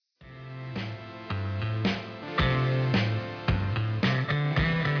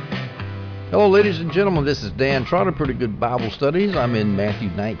Hello, ladies and gentlemen. This is Dan Trotter, Pretty Good Bible Studies. I'm in Matthew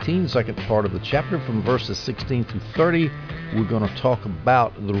 19, second part of the chapter, from verses 16 through 30. We're going to talk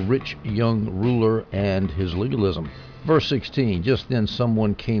about the rich young ruler and his legalism. Verse 16, just then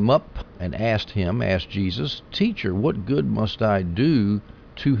someone came up and asked Jesus, "Teacher, what good must I do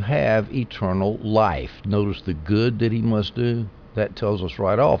to have eternal life?" Notice the good that he must do. That tells us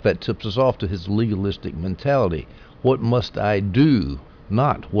right off. That tips us off to his legalistic mentality. What must I do?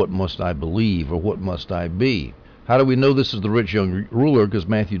 Not what must I believe or what must I be. How do we know this is the rich young ruler? Because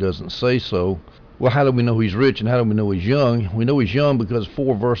Matthew doesn't say so. Well, how do we know he's rich and how do we know he's young? We know he's young because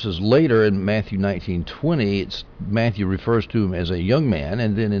 4 verses later in Matthew 19:20, Matthew refers to him as a young man,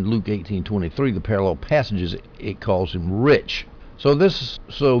 and then in Luke 18:23, the parallel passages, it calls him rich. So this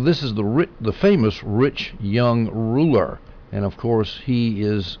is the famous rich young ruler. And of course, he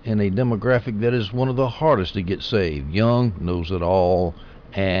is in a demographic that is one of the hardest to get saved. Young, knows it all,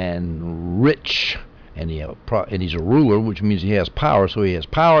 and rich. And he's a ruler, which means he has power. So he has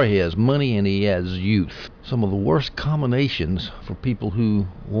power, he has money, and he has youth. Some of the worst combinations for people who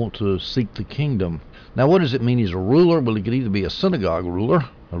want to seek the kingdom. Now, what does it mean he's a ruler? Well, he could either be a synagogue ruler,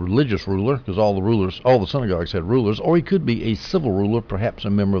 a religious ruler, because all the synagogues had rulers, or he could be a civil ruler, perhaps a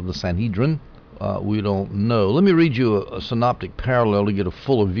member of the Sanhedrin. We don't know. Let me read you a synoptic parallel to get a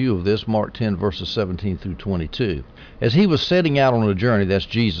fuller view of this. Mark 10, verses 17 through 22. As he was setting out on a journey, that's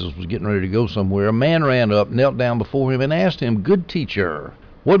Jesus, was getting ready to go somewhere, a man ran up, knelt down before him, and asked him, "Good teacher,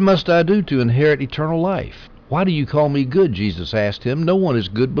 what must I do to inherit eternal life?" "Why do you call me good?" Jesus asked him. "No one is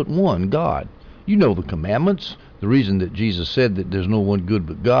good but one, God. You know the commandments." The reason that Jesus said that there's no one good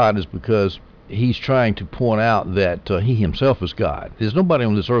but God is because he's trying to point out that he himself is God. There's nobody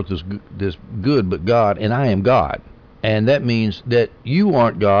on this earth that's good but God, and I am God. And that means that you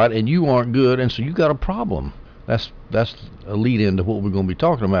aren't God and you aren't good, and so you got a problem. That's a lead into what we're going to be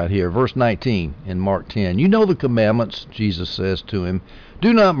talking about here. Verse 19 in Mark 10. "You know the commandments," Jesus says to him.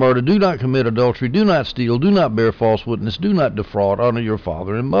 "Do not murder, do not commit adultery, do not steal, do not bear false witness, do not defraud, honor your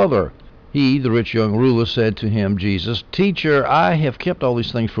father and mother." He, the rich young ruler, said to him, Jesus, "Teacher, I have kept all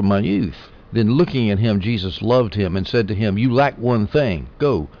these things from my youth." Then looking at him, Jesus loved him and said to him, "You lack one thing.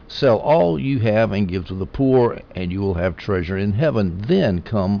 Go, sell all you have and give to the poor, and you will have treasure in heaven. Then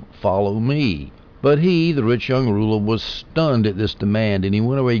come, follow me." But he, the rich young ruler, was stunned at this demand, and he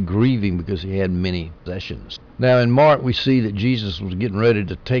went away grieving because he had many possessions. Now in Mark, we see that Jesus was getting ready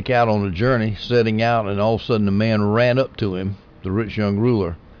to take out on a journey, setting out, and all of a sudden a man ran up to him, the rich young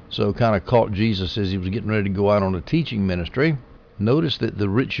ruler. So kind of caught Jesus as he was getting ready to go out on a teaching ministry. Notice that the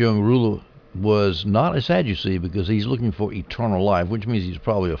rich young ruler was not a Sadducee because he's looking for eternal life, which means he's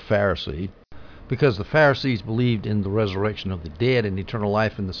probably a Pharisee, because the Pharisees believed in the resurrection of the dead and eternal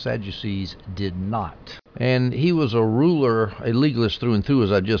life, and the Sadducees did not. And he was a ruler, a legalist through and through,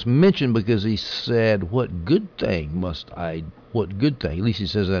 as I just mentioned, because he said, what good thing? At least he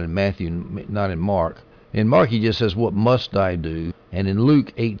says that in Matthew, not in Mark. In Mark, he just says, "What must I do?" And in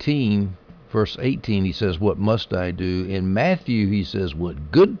Luke 18, Verse 18, he says, "What must I do?" In Matthew, he says,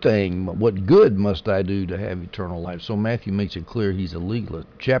 what good must I do to have eternal life? So Matthew makes it clear he's a legalist.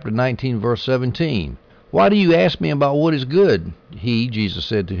 Chapter 19, verse 17. "Why do you ask me about what is good?" He, Jesus,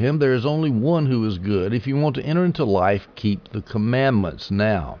 said to him, "There is only one who is good. If you want to enter into life, keep the commandments."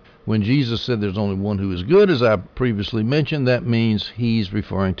 Now, when Jesus said there's only one who is good, as I previously mentioned, that means he's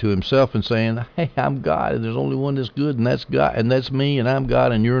referring to himself and saying, "Hey, I'm God, and there's only one that's good, and that's God, and that's me, and I'm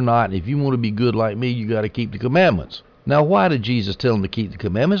God, and you're not. And if you want to be good like me, you got to keep the commandments." Now, why did Jesus tell him to keep the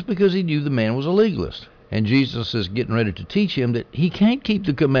commandments? Because he knew the man was a legalist. And Jesus is getting ready to teach him that he can't keep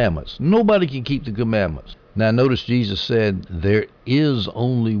the commandments. Nobody can keep the commandments. Now, notice Jesus said, there is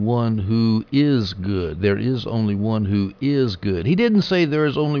only one who is good. There is only one who is good. He didn't say there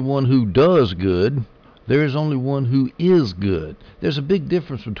is only one who does good. There is only one who is good. There's a big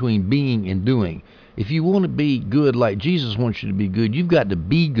difference between being and doing. If you want to be good like Jesus wants you to be good, you've got to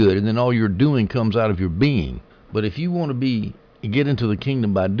be good, and then all your doing comes out of your being. But if you want to get into the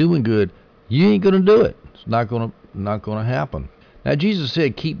kingdom by doing good, you ain't going to do it. It's not going to happen. Now, Jesus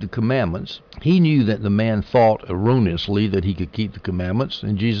said, keep the commandments. He knew that the man thought erroneously that he could keep the commandments,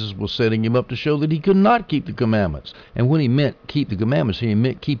 and Jesus was setting him up to show that he could not keep the commandments. And when he meant keep the commandments, he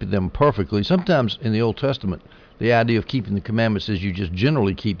meant keeping them perfectly. Sometimes in the Old Testament, the idea of keeping the commandments is you just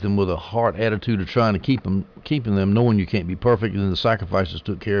generally keep them with a heart attitude of trying to keeping them, knowing you can't be perfect, and then the sacrifices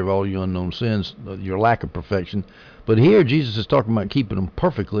took care of all your unknown sins, your lack of perfection. But here, Jesus is talking about keeping them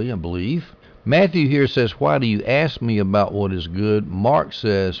perfectly, I believe. Matthew here says, "Why do you ask me about what is good?" Mark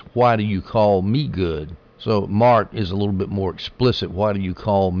says, "Why do you call me good?" So Mark is a little bit more explicit. Why do you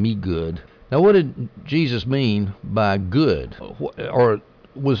call me good? Now, what did Jesus mean by good? Or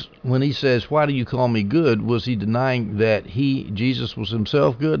was, when he says, "Why do you call me good?" was he denying that Jesus, was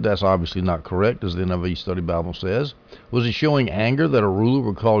himself good? That's obviously not correct, as the NIV Study Bible says. Was he showing anger that a ruler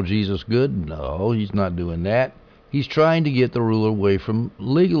would call Jesus good? No, he's not doing that. He's trying to get the ruler away from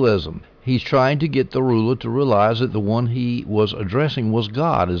legalism. He's trying to get the ruler to realize that the one he was addressing was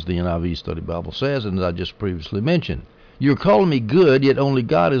God, as the NIV Study Bible says, and as I just previously mentioned. You're calling me good, yet only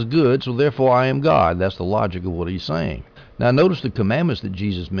God is good, so therefore I am God. That's the logic of what he's saying. Now notice the commandments that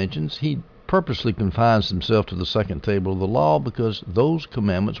Jesus mentions. He purposely confines himself to the second table of the law because those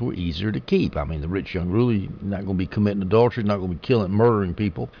commandments were easier to keep. I mean, the rich young ruler, you're not going to be committing adultery, not going to be killing, murdering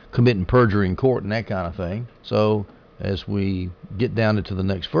people, committing perjury in court and that kind of thing. So as we get down into the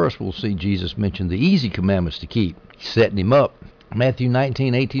next verse, we'll see Jesus mention the easy commandments to keep. He's setting him up. Matthew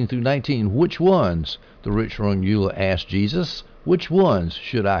 19:18 through 19, which ones? The rich young ruler asked Jesus, which ones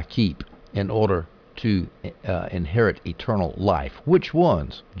should I keep in order to inherit eternal life? Which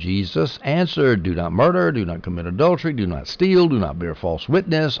ones? Jesus answered, do not murder, do not commit adultery, do not steal, do not bear false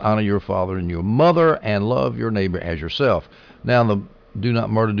witness, honor your father and your mother, and love your neighbor as yourself. Now the do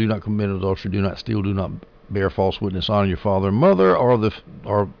not murder, do not commit adultery, do not steal, do not bear false witness, honor your father and mother,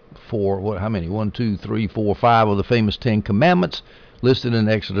 are four, how many? 1, 2, 3, 4, 5 of the famous 10 commandments listed in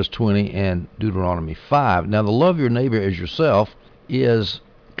Exodus 20 and Deuteronomy 5. Now the love your neighbor as yourself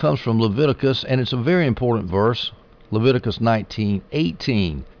comes from Leviticus, and it's a very important verse, Leviticus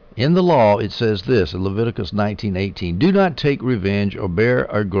 19:18. In the law, it says this, in Leviticus 19:18, do not take revenge or bear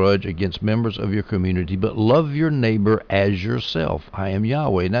a grudge against members of your community, but love your neighbor as yourself. I am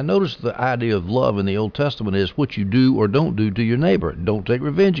Yahweh. Now notice the idea of love in the Old Testament is what you do or don't do to your neighbor. Don't take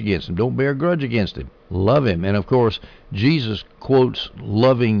revenge against him. Don't bear a grudge against him. Love him. And of course, Jesus quotes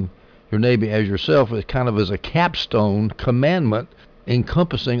loving your neighbor as yourself as kind of as a capstone commandment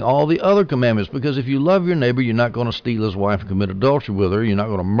encompassing all the other commandments, because if you love your neighbor, you're not going to steal his wife and commit adultery with her, you're not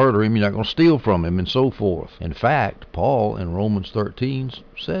going to murder him, you're not going to steal from him, and so forth. In fact, Paul in Romans 13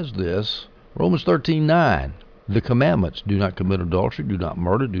 says this, Romans 13:9, the commandments, do not commit adultery, do not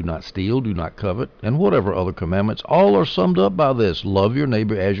murder, do not steal, do not covet, and whatever other commandments, all are summed up by this, love your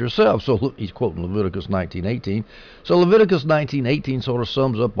neighbor as yourself. So he's quoting Leviticus 19:18. So Leviticus 19:18 sort of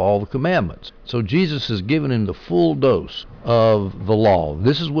sums up all the commandments. So Jesus has given him the full dose of the law.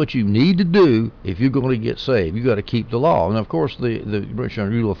 This is what you need to do if you're going to get saved. You got to keep the law. And of course the rich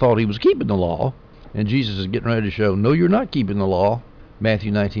young ruler thought he was keeping the law, and Jesus is getting ready to show, no, you're not keeping the law.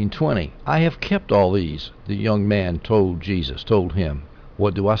 Matthew 19:20, I have kept all these, the young man told him.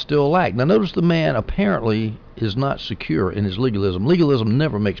 What do I still lack? Now notice the man apparently is not secure in his legalism. Legalism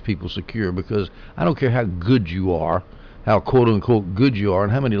never makes people secure, because I don't care how good you are, how quote-unquote good you are,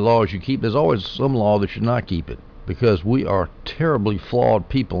 and how many laws you keep, there's always some law that you're not keeping, because we are terribly flawed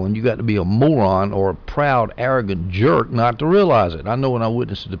people, and you got to be a moron or a proud, arrogant jerk not to realize it. I know when I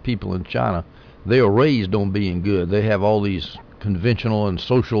witness to the people in China, they are raised on being good. They have all these conventional and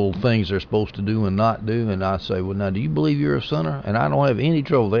social things they're supposed to do and not do, and I say, well, now do you believe you're a sinner? And I don't have any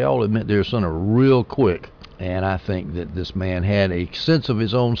trouble. They all admit they're a sinner real quick. And I think that this man had a sense of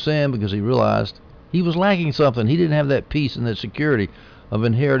his own sin, because he realized he was lacking something. He didn't have that peace and that security of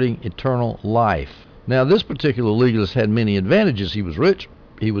inheriting eternal life. Now this particular legalist had many advantages. He was rich,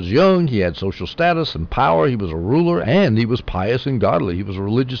 he was young, he had social status and power, he was a ruler, and he was pious and godly. He was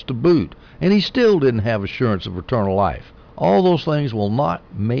religious to boot, and he still didn't have assurance of eternal life. All those things will not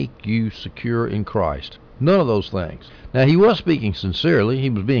make you secure in Christ. None of those things. Now, he was speaking sincerely. He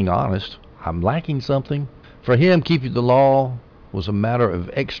was being honest. I'm lacking something. For him, keeping the law was a matter of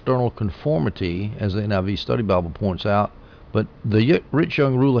external conformity, as the NIV Study Bible points out. But the rich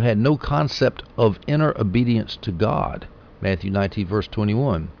young ruler had no concept of inner obedience to God. Matthew 19, verse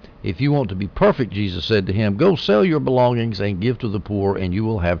 21. If you want to be perfect, Jesus said to him, go sell your belongings and give to the poor, and you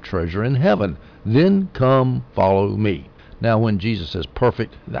will have treasure in heaven. Then come follow me. Now, when Jesus says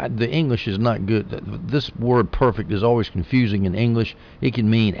perfect, the English is not good. This word perfect is always confusing in English. It can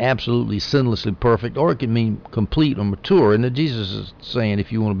mean absolutely sinlessly perfect, or it can mean complete or mature. And Jesus is saying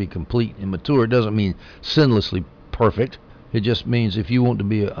if you want to be complete and mature, it doesn't mean sinlessly perfect. It just means if you want to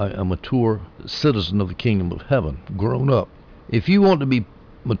be a mature citizen of the kingdom of heaven, grown up. If you want to be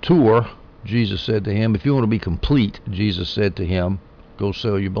mature, Jesus said to him, if you want to be complete, Jesus said to him, go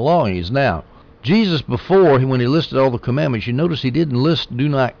sell your belongings. Now, Jesus, before, when he listed all the commandments, you notice he didn't list do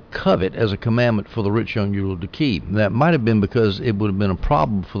not covet as a commandment for the rich young ruler to keep. That might have been because it would have been a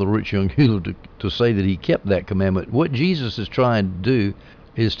problem for the rich young ruler to say that he kept that commandment. What Jesus is trying to do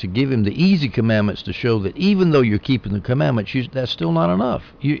is to give him the easy commandments to show that even though you're keeping the commandments, that's still not enough.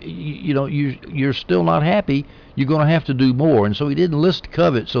 You're still not happy. You're going to have to do more. And so he didn't list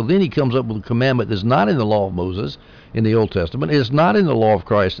covet. So then he comes up with a commandment that's not in the law of Moses in the Old Testament. It's not in the law of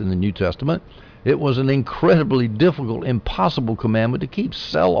Christ in the New Testament. It was an incredibly difficult, impossible commandment to keep.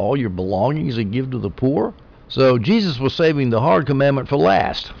 Sell all your belongings and give to the poor. So Jesus was saving the hard commandment for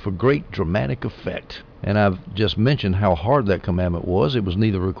last, for great dramatic effect. And I've just mentioned how hard that commandment was. It was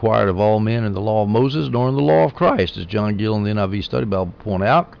neither required of all men in the law of Moses nor in the law of Christ, as John Gill in the NIV Study Bible point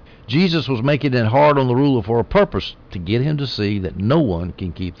out. Jesus was making it hard on the ruler for a purpose, to get him to see that no one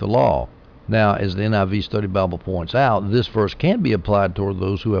can keep the law. Now, as the NIV Study Bible points out, this verse can be applied toward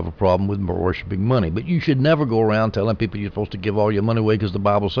those who have a problem with worshiping money. But you should never go around telling people you're supposed to give all your money away because the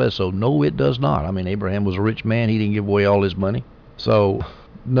Bible says so. No, it does not. I mean, Abraham was a rich man. He didn't give away all his money. So,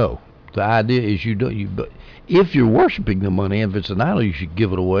 no. The idea is but if you're worshiping the money, if it's an idol, you should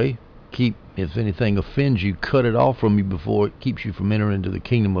give it away. If anything offends you, cut it off from you before it keeps you from entering into the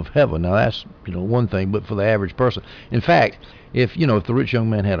kingdom of heaven. Now that's one thing, but for the average person, in fact, if the rich young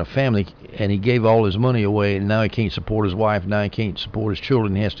man had a family and he gave all his money away and now he can't support his wife, now he can't support his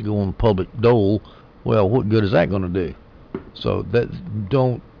children, he has to go on the public dole. Well, what good is that going to do? So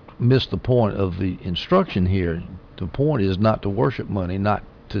don't miss the point of the instruction here. The point is not to worship money, not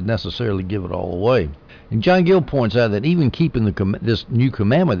to necessarily give it all away. And John Gill points out that even keeping this new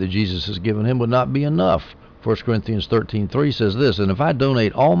commandment that Jesus has given him would not be enough. 1 Corinthians 13:3 says this, "And if I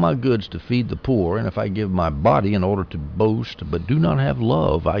donate all my goods to feed the poor, and if I give my body in order to boast, but do not have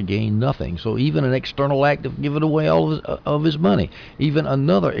love, I gain nothing." So even an external act of giving away all of his money, even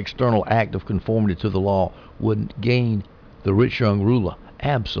another external act of conformity to the law, would gain the rich young ruler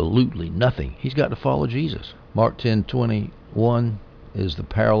absolutely nothing. He's got to follow Jesus. Mark 10:21 is the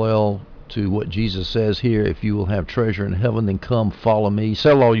parallel to what Jesus says here. If you will have treasure in heaven, then come follow me.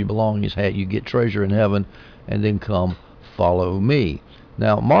 Sell all your belongings, you get treasure in heaven, and then come follow me.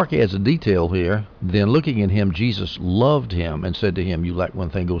 Now, Mark adds a detail here. Then looking at him, Jesus loved him and said to him, "You lack one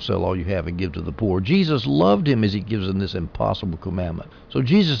thing, go sell all you have and give to the poor." Jesus loved him as he gives him this impossible commandment. So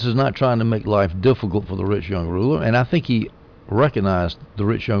Jesus is not trying to make life difficult for the rich young ruler, and I think he recognized the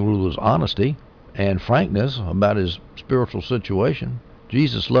rich young ruler's honesty and frankness about his spiritual situation.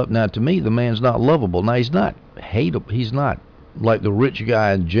 Jesus loved. Now, to me, the man's not lovable. Now, he's not hateable. He's not like the rich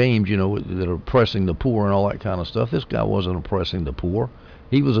guy in James, that are oppressing the poor and all that kind of stuff. This guy wasn't oppressing the poor.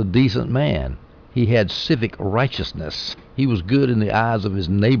 He was a decent man. He had civic righteousness. He was good in the eyes of his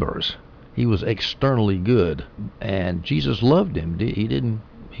neighbors. He was externally good, and Jesus loved him. He didn't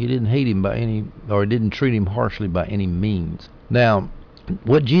hate him by any, or he didn't treat him harshly by any means. Now,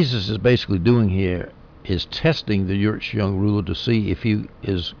 what Jesus is basically doing here is testing the rich young ruler to see if he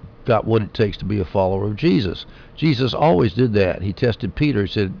is got what it takes to be a follower of Jesus. Jesus always did that. He tested Peter. He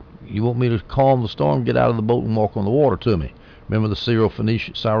said, "You want me to calm the storm? Get out of the boat and walk on the water to me." Remember the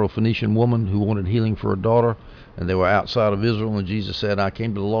Syrophoenician woman who wanted healing for her daughter, and they were outside of Israel, and Jesus said, "I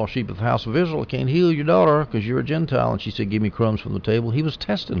came to the lost sheep of the house of Israel. I can't heal your daughter because you're a Gentile." And she said, "Give me crumbs from the table." He was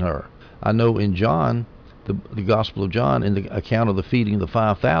testing her. I know in John, the Gospel of John, in the account of the feeding of the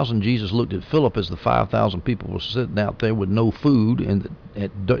 5,000, Jesus looked at Philip as the 5,000 people were sitting out there with no food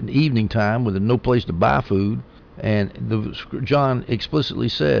at evening time with no place to buy food. And John explicitly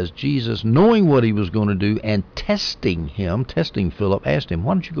says, Jesus, knowing what he was going to do and testing Philip, asked him,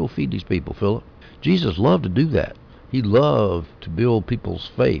 "Why don't you go feed these people, Philip?" Jesus loved to do that. He loved to build people's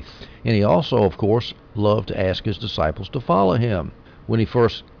faith. And he also, of course, loved to ask his disciples to follow him. When he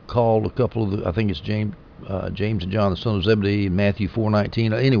first called a couple of I think it's James and John, the son of Zebedee, in Matthew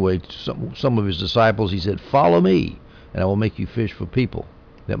 4:19. Anyway, some of his disciples, he said, "Follow me, and I will make you fish for people."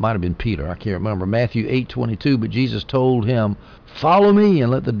 That might have been Peter. I can't remember. Matthew 8:22. But Jesus told him, "Follow me,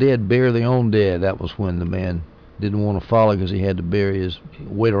 and let the dead bury their own dead." That was when the man didn't want to follow because he had to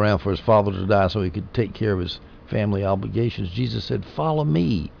wait around for his father to die so he could take care of his family obligations. Jesus said, "Follow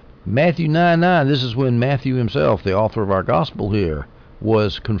me." Matthew 9:9. This is when Matthew himself, the author of our gospel here,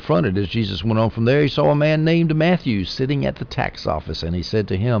 was confronted. As Jesus went on from there, he saw a man named Matthew sitting at the tax office, and he said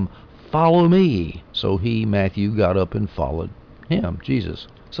to him, "Follow me." So he, Matthew, got up and followed him, Jesus.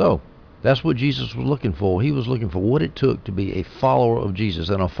 So that's what Jesus was looking for. He was looking for what it took to be a follower of Jesus,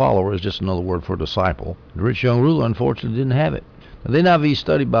 and a follower is just another word for a disciple. The rich young ruler, unfortunately, didn't have it. Now, the NIV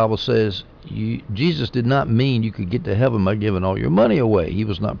Study Bible says Jesus did not mean you could get to heaven by giving all your money away. He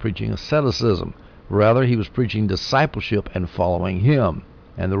was not preaching asceticism. Rather, he was preaching discipleship and following him.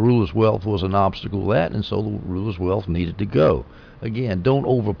 And the ruler's wealth was an obstacle to that, and so the ruler's wealth needed to go. Again, don't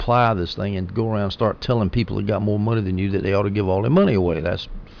overapply this thing and go around and start telling people that got more money than you that they ought to give all their money away. That's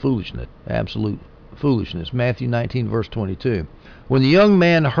foolishness. Absolute foolishness. Matthew 19, verse 22. When the young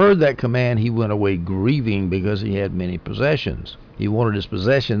man heard that command, he went away grieving because he had many possessions. He wanted his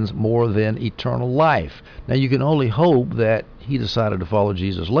possessions more than eternal life. Now, you can only hope that he decided to follow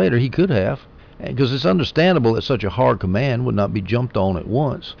Jesus later. He could have, because it's understandable that such a hard command would not be jumped on at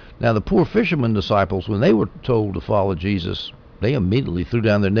once. Now, the poor fishermen disciples, when they were told to follow Jesus, they immediately threw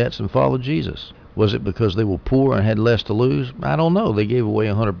down their nets and followed Jesus. Was it because they were poor and had less to lose? I don't know. They gave away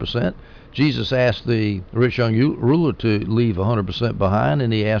 100%. Jesus asked the rich young ruler to leave 100% behind,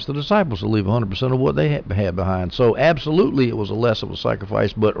 and he asked the disciples to leave 100% of what they had behind. So absolutely it was a less of a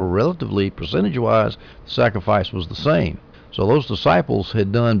sacrifice, but relatively, percentage-wise, the sacrifice was the same. So those disciples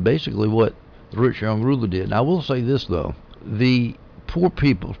had done basically what the rich young ruler did. Now, I will say this, though. The poor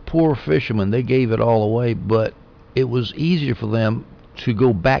people, poor fishermen, they gave it all away, but it was easier for them to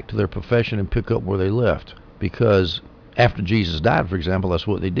go back to their profession and pick up where they left, because after Jesus died, for example, that's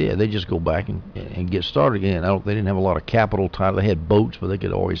what they did. They just go back and get started again. They didn't have a lot of capital tied. They had boats, but they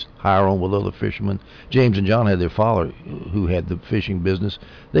could always hire on with other fishermen. James and John had their father who had the fishing business.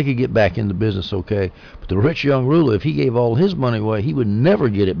 They could get back into business okay. But the rich young ruler, if he gave all his money away, he would never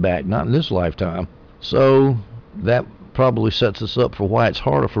get it back, not in this lifetime. So that probably sets us up for why it's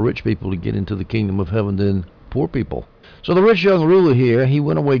harder for rich people to get into the kingdom of heaven than poor people. So the rich young ruler here, he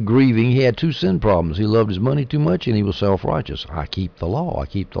went away grieving. He had two sin problems. He loved his money too much, and he was self-righteous. I keep the law, I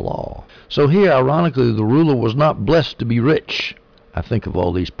keep the law. So here, ironically, the ruler was not blessed to be rich. I think of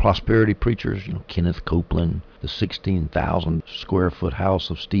all these prosperity preachers, Kenneth Copeland, the 16,000 square foot house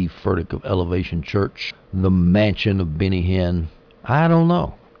of Steve Furtick of Elevation Church, the mansion of Benny Hinn. I don't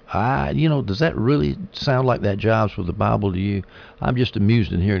know. Does that really sound like that jives with the Bible to you? I'm just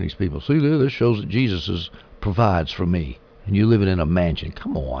amused in hearing these people. See, this shows that Jesus provides for me, and you living in a mansion.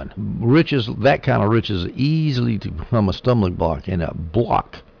 Come on. Riches, that kind of riches, easily to become a stumbling block and a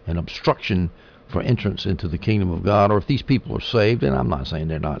block, an obstruction for entrance into the kingdom of God. Or if these people are saved, and I'm not saying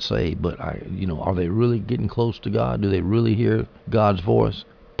they're not saved, but are they really getting close to God? Do they really hear God's voice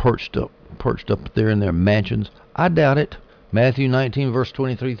perched up there in their mansions? I doubt it. Matthew 19, verse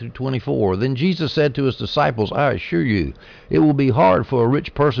 23 through 24. Then Jesus said to his disciples, I assure you, it will be hard for a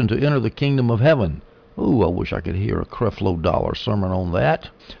rich person to enter the kingdom of heaven. Ooh, I wish I could hear a Creflo Dollar sermon on that.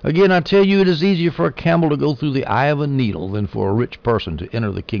 Again, I tell you, it is easier for a camel to go through the eye of a needle than for a rich person to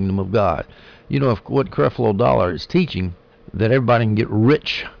enter the kingdom of God. If what Creflo Dollar is teaching, that everybody can get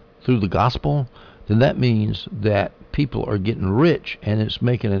rich through the gospel, then that means that people are getting rich, and it's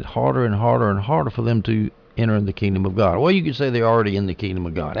making it harder and harder and harder for them to enter in the kingdom of God. Well, you could say they're already in the kingdom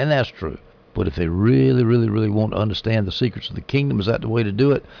of God, and that's true. But if they really, really, really want to understand the secrets of the kingdom, is that the way to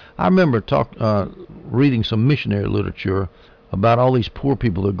do it? I remember reading some missionary literature about all these poor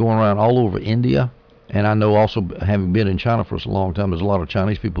people that are going around all over India. And I know also, having been in China for a long time, there's a lot of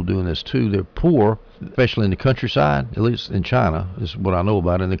Chinese people doing this too. They're poor, especially in the countryside, at least in China, is what I know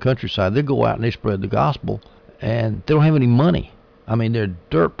about. In the countryside, they go out and they spread the gospel, and they don't have any money. I mean, they're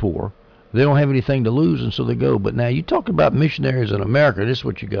dirt poor. They don't have anything to lose, and so they go. But now you talk about missionaries in America, this is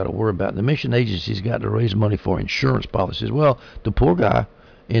what you got to worry about. The mission agency's got to raise money for insurance policies. Well, the poor guy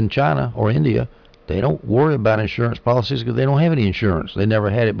in China or India, they don't worry about insurance policies because they don't have any insurance. They never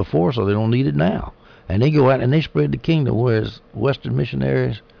had it before, so they don't need it now. And they go out and they spread the kingdom, whereas Western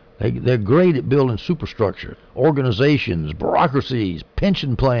missionaries, they're great at building superstructure, organizations, bureaucracies,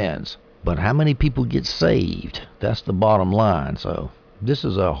 pension plans. But how many people get saved? That's the bottom line. So this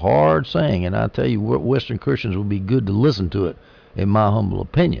is a hard saying, and I tell you, Western Christians would be good to listen to it, in my humble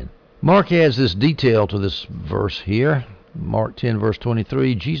opinion. Mark adds this detail to this verse here. Mark 10, verse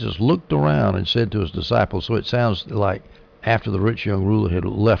 23, Jesus looked around and said to his disciples, so it sounds like after the rich young ruler had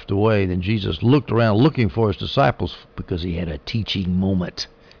left away, then Jesus looked around looking for his disciples because he had a teaching moment.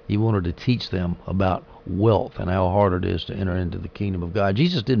 He wanted to teach them about wealth and how hard it is to enter into the kingdom of God.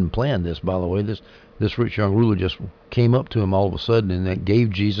 Jesus didn't plan this, by the way. This rich young ruler just came up to him all of a sudden, and that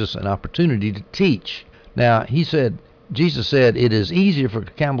gave Jesus an opportunity to teach. Now, Jesus said, it is easier for a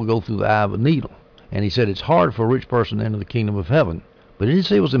camel to go through the eye of a needle. And he said it's hard for a rich person to enter the kingdom of heaven. But he didn't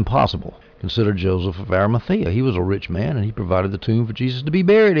say it was impossible. Consider Joseph of Arimathea. He was a rich man, and he provided the tomb for Jesus to be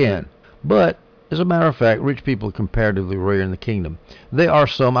buried in. But, as a matter of fact, rich people are comparatively rare in the kingdom. There are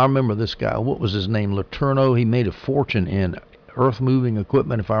some. I remember this guy. What was his name? Letourneau. He made a fortune in earth-moving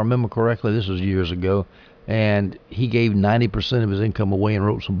equipment, if I remember correctly. This was years ago. And he gave 90% of his income away and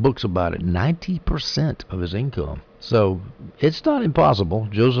wrote some books about it. 90% of his income. So, it's not impossible.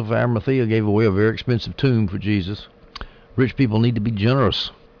 Joseph of Arimathea gave away a very expensive tomb for Jesus. Rich people need to be generous.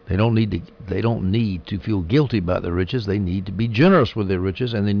 They don't need to feel guilty about their riches. They need to be generous with their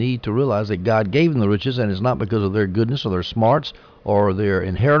riches, and they need to realize that God gave them the riches, and it's not because of their goodness or their smarts or their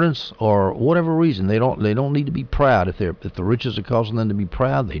inheritance or whatever reason. They don't need to be proud. If the riches are causing them to be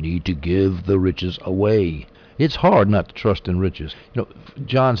proud, they need to give the riches away. It's hard not to trust in riches.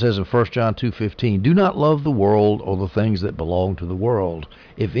 John says in 1 John 2:15, "Do not love the world or the things that belong to the world.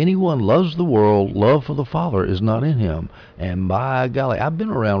 If anyone loves the world, love for the Father is not in him." And by golly, I've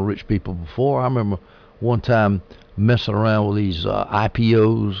been around rich people before. I remember one time messing around with these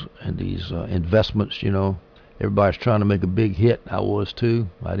IPOs and these investments. Everybody's trying to make a big hit. I was too.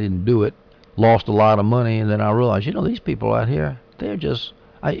 I didn't do it. Lost a lot of money, and then I realized, these people out here,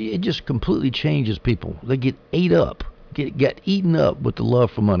 it just completely changes people. They get ate up, get eaten up with the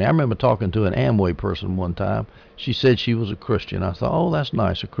love for money. I remember talking to an Amway person one time. She said she was a Christian. I thought, oh, that's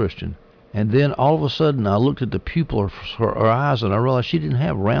nice, a Christian. And then all of a sudden, I looked at the pupil of her eyes, and I realized she didn't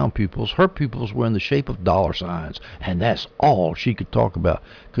have round pupils. Her pupils were in the shape of dollar signs, and that's all she could talk about,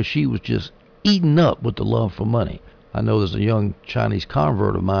 because she was just eaten up with the love for money. I know there's a young Chinese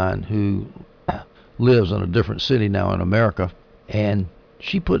convert of mine who lives in a different city now in America, and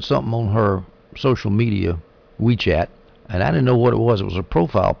she put something on her social media, WeChat, and I didn't know what it was. It was a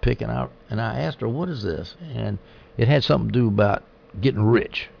profile pic, and I asked her, "What is this?" And it had something to do about getting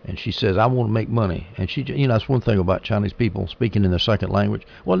rich. And she says, "I want to make money." And she, that's one thing about Chinese people speaking in their second language.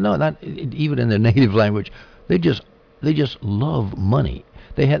 Well, no, not even in their native language. They just love money.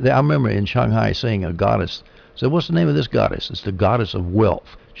 I remember in Shanghai seeing a goddess. Said, "What's the name of this goddess?" "It's the goddess of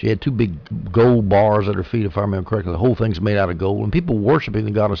wealth." She had two big gold bars at her feet, if I remember correctly. The whole thing's made out of gold, and people worshiping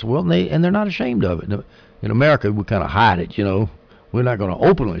the goddess of wealth, and they're not ashamed of it. In America, we kind of hide it, We're not going to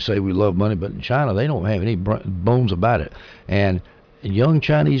openly say we love money, but in China, they don't have any bones about it. And young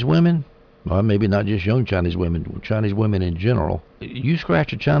Chinese women, well, maybe not just young Chinese women in general, you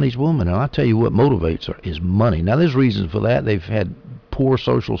scratch a Chinese woman, and I'll tell you what motivates her is money. Now, there's reasons for that. They've had poor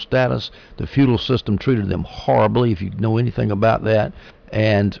social status. The feudal system treated them horribly, if you know anything about that.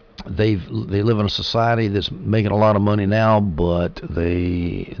 And they live in a society that's making a lot of money now, but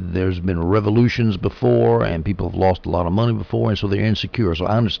there's been revolutions before, and people have lost a lot of money before, and so they're insecure. So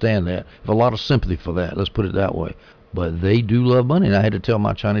I understand that. I have a lot of sympathy for that. Let's put it that way. But they do love money, and I had to tell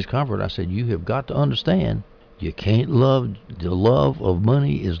my Chinese convert, I said, "You have got to understand, you can't love. The love of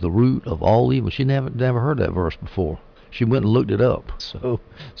money is the root of all evil." She never heard that verse before. She went and looked it up.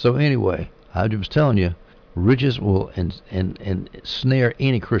 So anyway, I was telling you, riches will and snare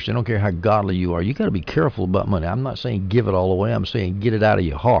any Christian. I don't care how godly you are. You got to be careful about money. I'm not saying give it all away. I'm saying get it out of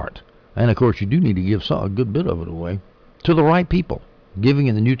your heart. And of course, you do need to give a good bit of it away to the right people. Giving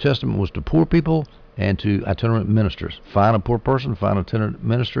in the New Testament was to poor people and to itinerant ministers. Find a poor person, find itinerant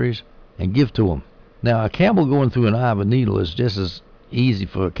ministries, and give to them. Now, a camel going through an eye of a needle is just as easy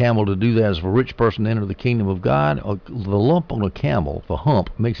for a camel to do that as for a rich person to enter the kingdom of God. The lump on a camel, the hump,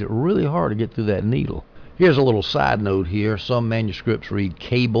 makes it really hard to get through that needle. Here's a little side note here. Some manuscripts read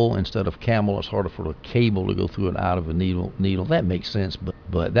cable instead of camel. It's harder for a cable to go through an eye of a needle. That makes sense,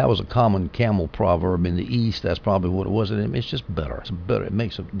 but that was a common camel proverb in the East. That's probably what it was, and it's just better. It's better. It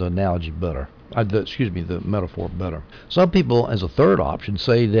makes the analogy better. The metaphor better. Some people, as a third option,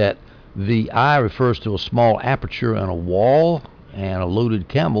 say that the eye refers to a small aperture in a wall, and a loaded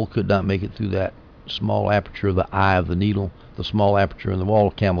camel could not make it through that small aperture of the eye of the needle. The small aperture in the wall,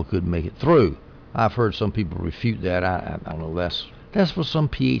 a camel couldn't make it through. I've heard some people refute that. I don't know. That's for some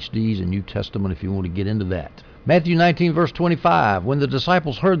PhDs in New Testament if you want to get into that. Matthew 19, verse 25. When the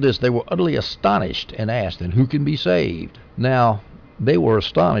disciples heard this, they were utterly astonished and asked, "And who can be saved?" Now, they were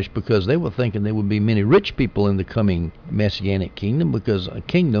astonished because they were thinking there would be many rich people in the coming Messianic kingdom, because a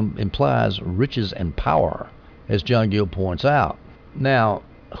kingdom implies riches and power, as John Gill points out. Now,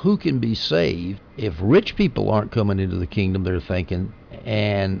 who can be saved if rich people aren't coming into the kingdom, they're thinking,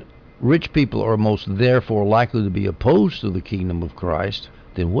 and rich people are most therefore likely to be opposed to the kingdom of Christ?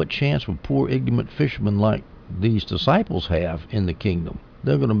 Then what chance would poor ignorant fishermen like these disciples have in the kingdom?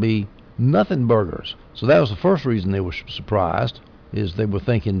 They're going to be nothing burgers. So that was the first reason they were surprised, is they were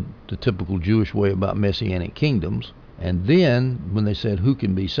thinking the typical Jewish way about Messianic kingdoms. And then when they said who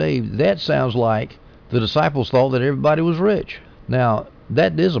can be saved, that sounds like the disciples thought that everybody was rich. Now,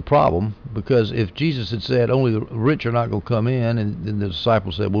 that is a problem, because if Jesus had said only the rich are not going to come in, and then the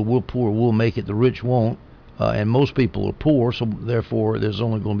disciples said, well, we're poor, we'll make it, the rich won't, and most people are poor, so therefore there's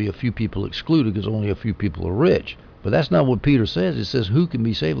only going to be a few people excluded because only a few people are rich. But that's not what Peter says. It says who can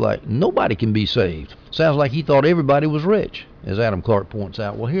be saved? Like nobody can be saved. Sounds like he thought everybody was rich, as Adam Clark points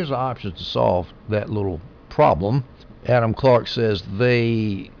out. Well, here's the options to solve that little problem. Adam Clark says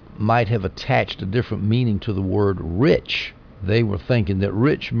they might have attached a different meaning to the word rich They were thinking that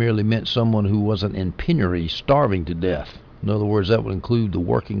rich merely meant someone who wasn't in penury, starving to death. In other words, that would include the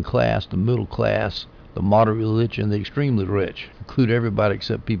working class, the middle class, the moderately rich, and the extremely rich. Include everybody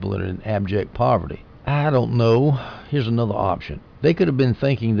except people that are in abject poverty. I don't know. Here's another option. They could have been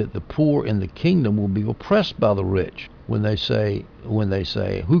thinking that the poor in the kingdom will be oppressed by the rich. When they say,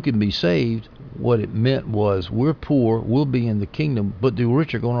 who can be saved, what it meant was, we're poor, we'll be in the kingdom, but the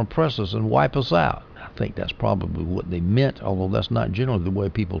rich are going to oppress us and wipe us out. I think that's probably what they meant, although that's not generally the way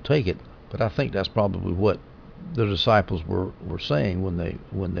people take it. But I think that's probably what the disciples were saying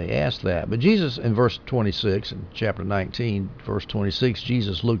when they asked that. But Jesus, in verse 26, in chapter 19, verse 26,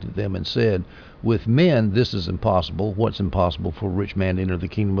 Jesus looked at them and said, with men this is impossible. What's impossible? For a rich man to enter the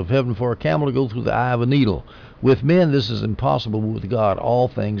kingdom of heaven, for a camel to go through the eye of a needle. With men this is impossible, but with God all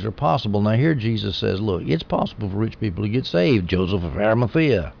things are possible. Now here Jesus says, look, it's possible for rich people to get saved. Joseph of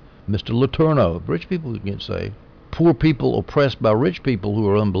Arimathea, Mr. Letourneau, rich people can get saved. Poor people oppressed by rich people who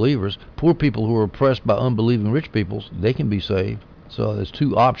are unbelievers, poor people who are oppressed by unbelieving rich people, they can be saved. So there's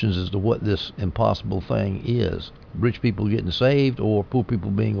two options as to what this impossible thing is. Rich people getting saved or poor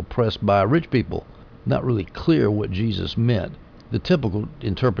people being oppressed by rich people. Not really clear what Jesus meant. The typical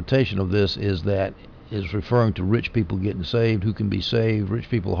interpretation of this is that it's referring to rich people getting saved. Who can be saved? Rich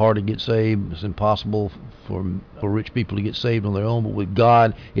people hard to get saved. It's impossible for rich people to get saved on their own, but with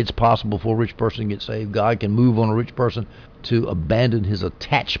God it's possible for a rich person to get saved. God can move on a rich person to abandon his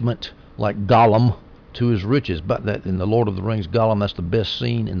attachment, like Gollum, to his riches. But that in the Lord of the Rings, Gollum, that's the best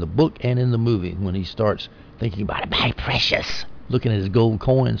scene in the book and in the movie, when he starts thinking about my precious, looking at his gold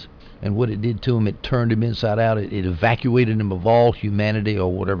coins. And what it did to him, it turned him inside out. It evacuated him of all humanity,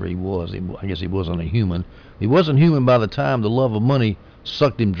 or whatever he was. I guess he wasn't a human. He wasn't human by the time the love of money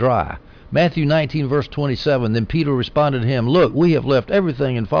sucked him dry. Matthew 19, verse 27, then Peter responded to him, look, we have left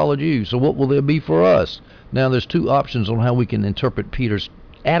everything and followed you, so what will there be for us? Now there's two options on how we can interpret Peter's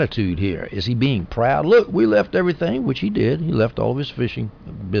attitude here. Is he being proud? Look, we left everything, which he did. He left all of his fishing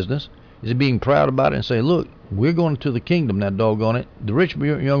business. Is he being proud about it and say, look, we're going to the kingdom now, doggone it. The rich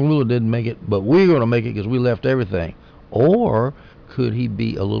young ruler didn't make it, but we're going to make it because we left everything. Or could he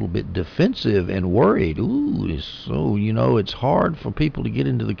be a little bit defensive and worried? Ooh, so, it's hard for people to get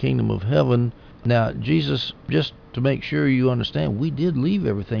into the kingdom of heaven. Now, Jesus, just to make sure you understand, we did leave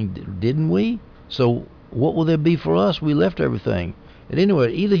everything, didn't we? So what will there be for us? We left everything. And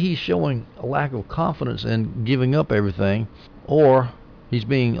anyway, either he's showing a lack of confidence in giving up everything, or he's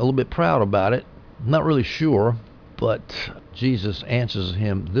being a little bit proud about it. I'm not really sure, but Jesus answers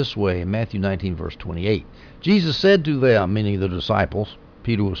him this way in Matthew 19, verse 28. Jesus said to them, meaning the disciples,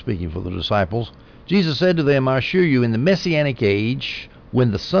 Peter was speaking for the disciples, Jesus said to them, I assure you, in the Messianic age,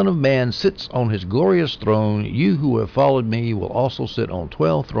 when the Son of Man sits on his glorious throne, you who have followed me will also sit on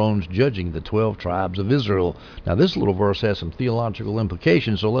 12 thrones, judging the 12 tribes of Israel. Now this little verse has some theological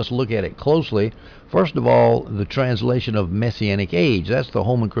implications, so let's look at it closely. First of all, the translation of Messianic age. That's the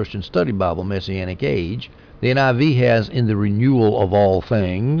Holman Christian Study Bible, Messianic age. The NIV has in the renewal of all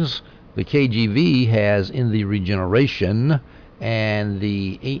things. The KJV has in the regeneration. And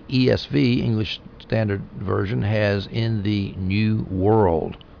the ESV, English Standard Version, has in the New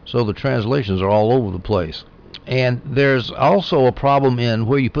World. So the translations are all over the place. And there's also a problem in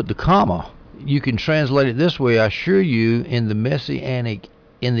where you put the comma. You can translate it this way: I assure you, in the Messianic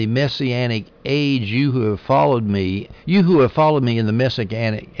age, you who have followed me in the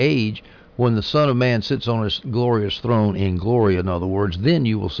Messianic age, when the Son of Man sits on his glorious throne, in glory, in other words, then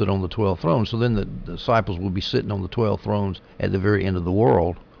you will sit on the 12 thrones. So then the disciples will be sitting on the 12 thrones at the very end of the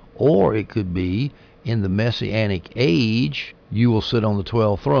world. Or it could be, in the Messianic age, you will sit on the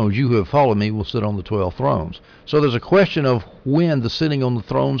 12 thrones. You who have followed me will sit on the 12 thrones. So there's a question of when the sitting on the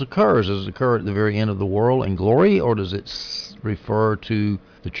thrones occurs. Does it occur at the very end of the world in glory, or does it refer to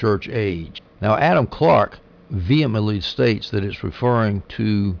the church age? Now, Adam Clarke vehemently states that it's referring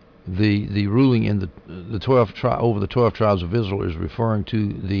to the ruling in the 12 over the 12 tribes of Israel is referring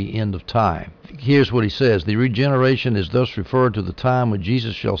to the end of time. Here's what he says: the regeneration is thus referred to the time when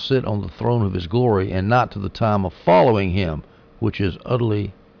Jesus shall sit on the throne of his glory, and not to the time of following him, which is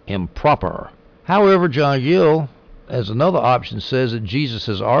utterly improper. However, John Gill, as another option, says that Jesus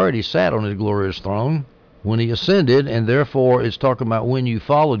has already sat on his glorious throne when he ascended, and therefore it's talking about when you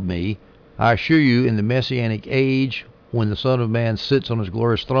followed me. I assure you, in the Messianic age, when the Son of Man sits on his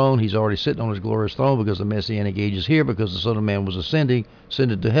glorious throne, he's already sitting on his glorious throne, because the Messianic age is here, because the Son of Man was ascended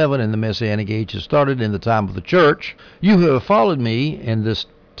to heaven, and the Messianic age has started in the time of the church. You who have followed me in this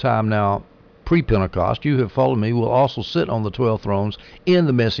time now, pre-Pentecost, you who have followed me will also sit on the 12 thrones in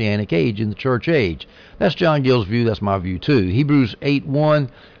the Messianic age, in the church age. That's John Gill's view. That's my view too. Hebrews 8:1.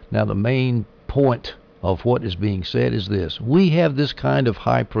 Now the main point of what is being said is this: we have this kind of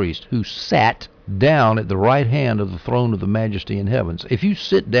high priest who sat down at the right hand of the throne of the majesty in heavens. If you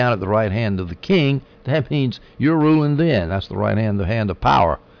sit down at the right hand of the king, that means you're ruling then. That's the right hand, the hand of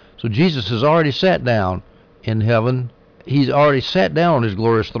power. So Jesus has already sat down in heaven. He's already sat down on his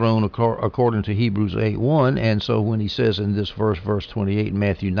glorious throne according to Hebrews 8:1. And so when he says in this verse 28 in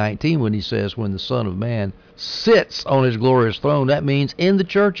Matthew 19, when he says when the Son of Man sits on his glorious throne, that means in the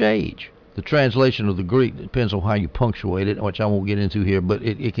church age. The translation of the Greek depends on how you punctuate it, which I won't get into here, but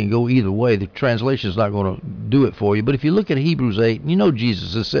it can go either way. The translation is not going to do it for you. But if you look at Hebrews 8, you know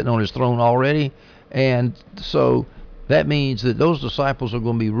Jesus is sitting on his throne already. And so that means that those disciples are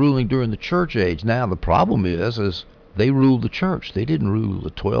going to be ruling during the church age. Now, the problem is they ruled the church. They didn't rule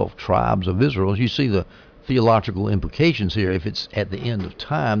the 12 tribes of Israel. You see the theological implications here. If it's at the end of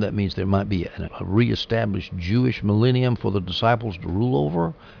time, that means there might be a reestablished Jewish millennium for the disciples to rule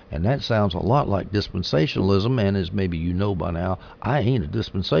over. And that sounds a lot like dispensationalism, and as maybe you know by now, I ain't a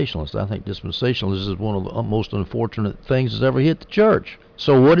dispensationalist. I think dispensationalism is one of the most unfortunate things that's ever hit the church.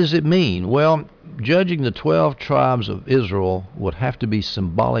 So what does it mean? Well, judging the 12 tribes of Israel would have to be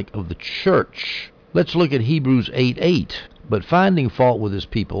symbolic of the church. Let's look at Hebrews 8:8. But finding fault with his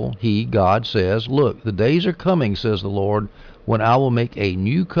people, he, God, says, look, the days are coming, says the Lord, when I will make a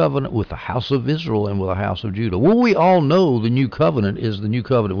new covenant with the house of Israel and with the house of Judah. Well, we all know the new covenant is the new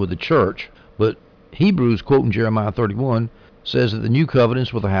covenant with the church, but Hebrews, quoting Jeremiah 31, says that the new covenant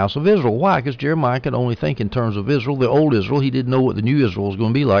is with the house of Israel. Why? Because Jeremiah could only think in terms of Israel, the old Israel. He didn't know what the new Israel was going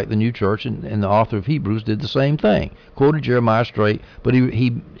to be like, the new church, and the author of Hebrews did the same thing. Quoted Jeremiah straight, but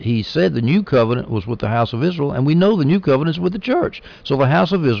he said the new covenant was with the house of Israel, and we know the new covenant is with the church. So the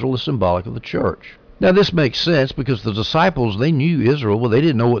house of Israel is symbolic of the church. Now this makes sense because the disciples, they knew Israel. Well, they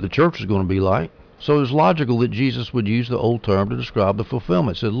didn't know what the church was going to be like. So it's logical that Jesus would use the old term to describe the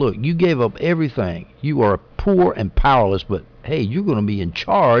fulfillment. He said, look, you gave up everything. You are poor and powerless, but hey, you're going to be in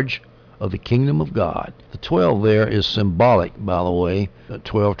charge of the kingdom of God. The 12 there is symbolic, by the way.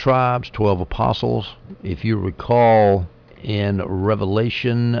 12 tribes, 12 apostles. If you recall in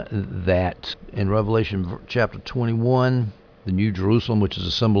Revelation chapter 21, the New Jerusalem, which is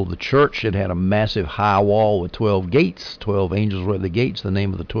a symbol of the church, it had a massive high wall with 12 gates. 12 angels were at the gates. The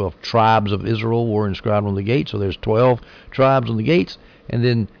name of the 12 tribes of Israel were inscribed on the gates. So there's 12 tribes on the gates. And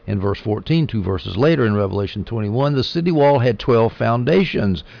then in verse 14, 2 verses later in Revelation 21, the city wall had 12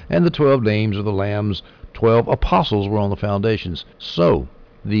 foundations, and the 12 names of the Lamb's 12 apostles were on the foundations. So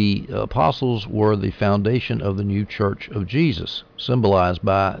the apostles were the foundation of the new church of Jesus, symbolized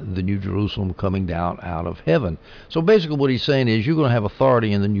by the New Jerusalem coming down out of heaven. So basically what he's saying is you're going to have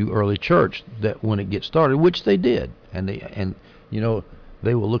authority in the new early church that when it gets started, which they did. And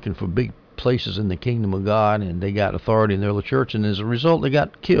they were looking for big places in the kingdom of God, and they got authority in the early church, and as a result they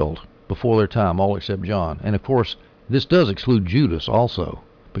got killed before their time, all except John. And of course this does exclude Judas also,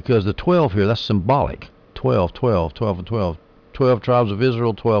 because the 12 here, that's symbolic. 12 and 12. 12 tribes of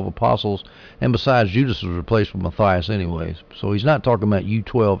Israel, 12 apostles, and besides, Judas was replaced with Matthias anyways. So he's not talking about you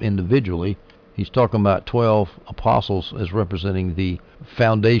 12 individually. He's talking about 12 apostles as representing the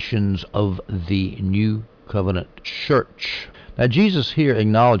foundations of the new covenant church. Now, Jesus here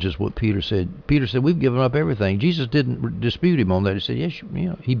acknowledges what Peter said. Peter said, we've given up everything. Jesus didn't dispute him on that. He said, yes,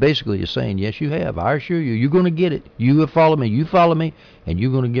 he basically is saying, yes, you have. I assure you, you're going to get it. You have followed me, you follow me, and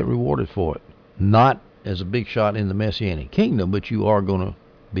you're going to get rewarded for it. Not as a big shot in the Messianic kingdom, but you are going to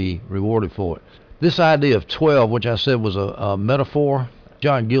be rewarded for it. This idea of 12, which I said was a metaphor,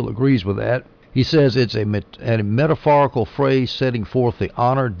 John Gill agrees with that. He says it's a metaphorical phrase setting forth the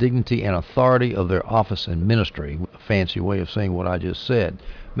honor, dignity, and authority of their office and ministry. A fancy way of saying what I just said.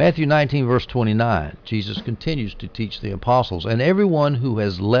 Matthew 19, verse 29, Jesus continues to teach the apostles, and everyone who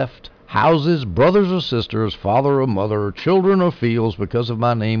has left houses, brothers or sisters, father or mother, children or fields, because of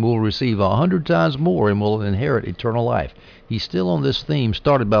my name, will receive 100 times more and will inherit eternal life. He's still on this theme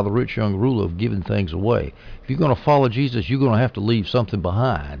started by the rich young ruler of giving things away. If you're going to follow Jesus, you're going to have to leave something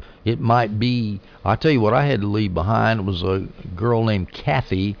behind. It might be, I'll tell you what I had to leave behind. It was a girl named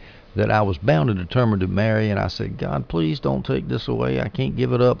Kathy that I was bound and determined to marry, and I said, God, please don't take this away. I can't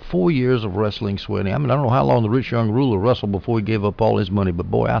give it up. 4 years of wrestling, sweating. I mean, I don't know how long the rich young ruler wrestled before he gave up all his money, but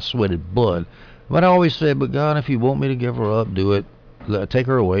boy, I sweated blood. But I always said, but God, if you want me to give her up, do it. Take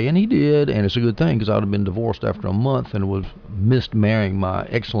her away, and he did, and it's a good thing because I would have been divorced after a month and would have missed marrying my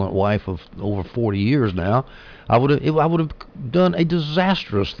excellent wife of over 40 years now. I would have done a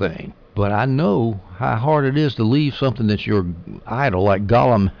disastrous thing. But I know how hard it is to leave something that's your idol, like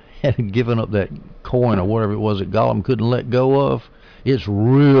Gollum had given up that coin or whatever it was that Gollum couldn't let go of. It's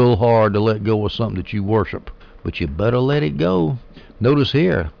real hard to let go of something that you worship, but you better let it go. Notice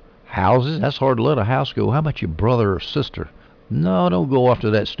here Houses? That's hard to let a house go. How about your brother or sister? No, don't go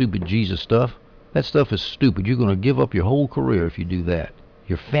after that stupid Jesus stuff. That stuff is stupid. You're going to give up your whole career if you do that.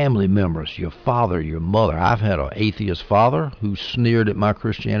 Your family members, your father, your mother. I've had an atheist father who sneered at my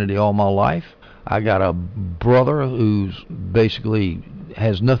Christianity all my life. I got a brother who's basically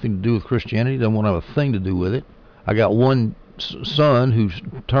has nothing to do with Christianity, doesn't want to have a thing to do with it. I got one son who's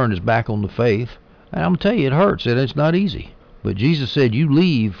turned his back on the faith. And I'm going to tell you, it hurts, and it's not easy. But Jesus said, you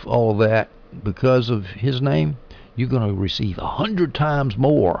leave all that because of his name, you're going to receive 100 times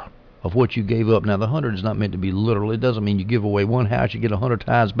more of what you gave up. Now, the 100 is not meant to be literal. It doesn't mean you give away one house, you get 100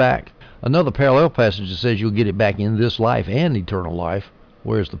 times back. Another parallel passage that says you'll get it back in this life and eternal life.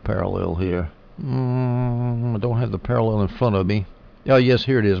 Where's the parallel here? I don't have the parallel in front of me. Oh, yes,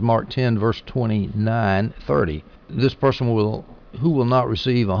 here it is. Mark 10, verse 29, 30. This person who will not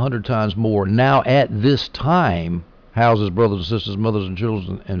receive 100 times more now at this time houses, brothers and sisters, mothers and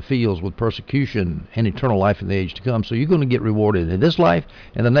children, and fields with persecution and eternal life in the age to come. So you're going to get rewarded in this life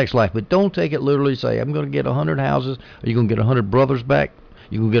and the next life. But don't take it literally. Say, I'm going to get 100 houses. Are you going to get 100 brothers back?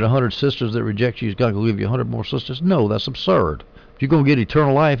 You're going to get 100 sisters that reject you. He's going to give you 100 more sisters? No, that's absurd. You're going to get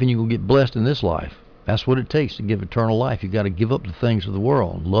eternal life and you're going to get blessed in this life. That's what it takes to give eternal life. You've got to give up the things of the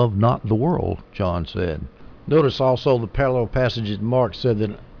world. Love not the world, John said. Notice also the parallel passage in Mark said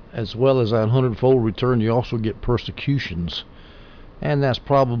that as well as that 100-fold return, you also get persecutions. And that's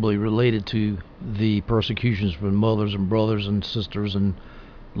probably related to the persecutions from mothers and brothers and sisters and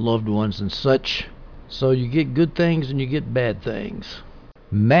loved ones and such. So you get good things and you get bad things.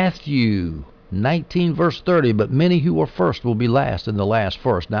 Matthew 19 verse 30, but many who are first will be last and the last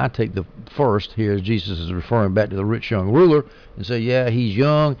first. Now I take the first here as Jesus is referring back to the rich young ruler and say, yeah, he's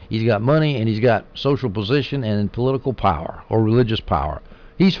young, he's got money, and he's got social position and political power or religious power.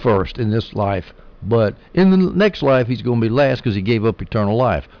 He's first in this life, but in the next life he's going to be last because he gave up eternal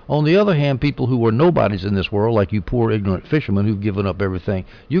life. On the other hand, people who are nobodies in this world, like you poor ignorant fishermen who've given up everything,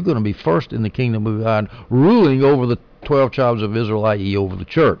 you're going to be first in the kingdom of God, ruling over the 12 tribes of Israel, i.e. over the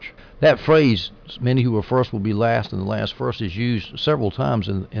church. That phrase, many who are first will be last and the last first, is used several times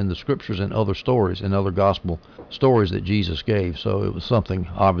in the scriptures and other stories and other gospel stories that Jesus gave. So it was something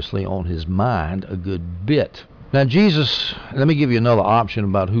obviously on his mind a good bit. Now Jesus, let me give you another option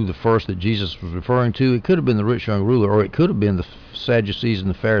about who the first that Jesus was referring to. It could have been the rich young ruler, or it could have been the Sadducees and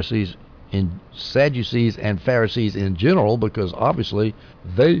the Pharisees and Pharisees in general, because obviously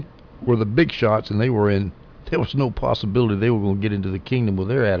they were the big shots and there was no possibility they were going to get into the kingdom with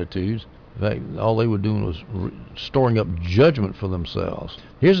their attitudes. In fact, all they were doing was storing up judgment for themselves.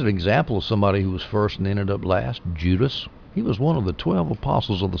 Here's an example of somebody who was first and ended up last. Judas. He was one of the 12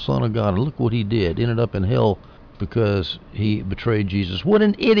 apostles of the Son of God, and look what he did. Ended up in hell because he betrayed Jesus. What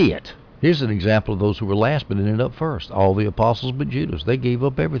an idiot. Here's an example of those who were last but ended up first. All the apostles but Judas. They gave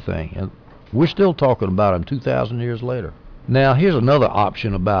up everything, and we're still talking about him 2,000 years later. Now, here's another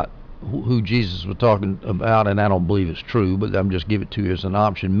option about who Jesus was talking about, and I don't believe it's true, but I'm just giving it to you as an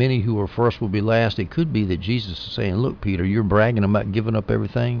option. Many who are first will be last. It could be that Jesus is saying, look, Peter, you're bragging about giving up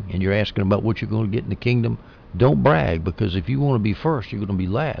everything, and you're asking about what you're going to get in the kingdom. Don't brag, because if you want to be first, you're going to be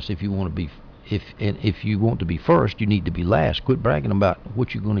last. If you want to be first, you need to be last. Quit bragging about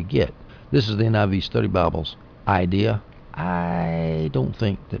what you're going to get. This is the NIV Study Bible's idea. I don't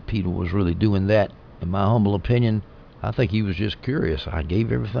think that Peter was really doing that, in my humble opinion. I think he was just curious. I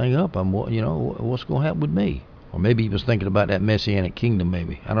gave everything up. What's going to happen with me? Or maybe he was thinking about that Messianic kingdom,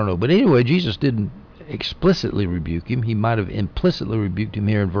 maybe. I don't know. But anyway, Jesus didn't explicitly rebuke him. He might have implicitly rebuked him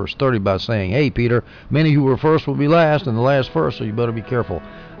here in verse 30 by saying, hey, Peter, many who were first will be last, and the last first, so you better be careful.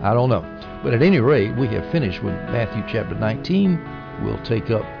 I don't know. But at any rate, we have finished with Matthew chapter 19. We'll take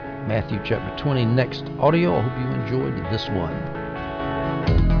up Matthew chapter 20 next audio. I hope you enjoyed this one.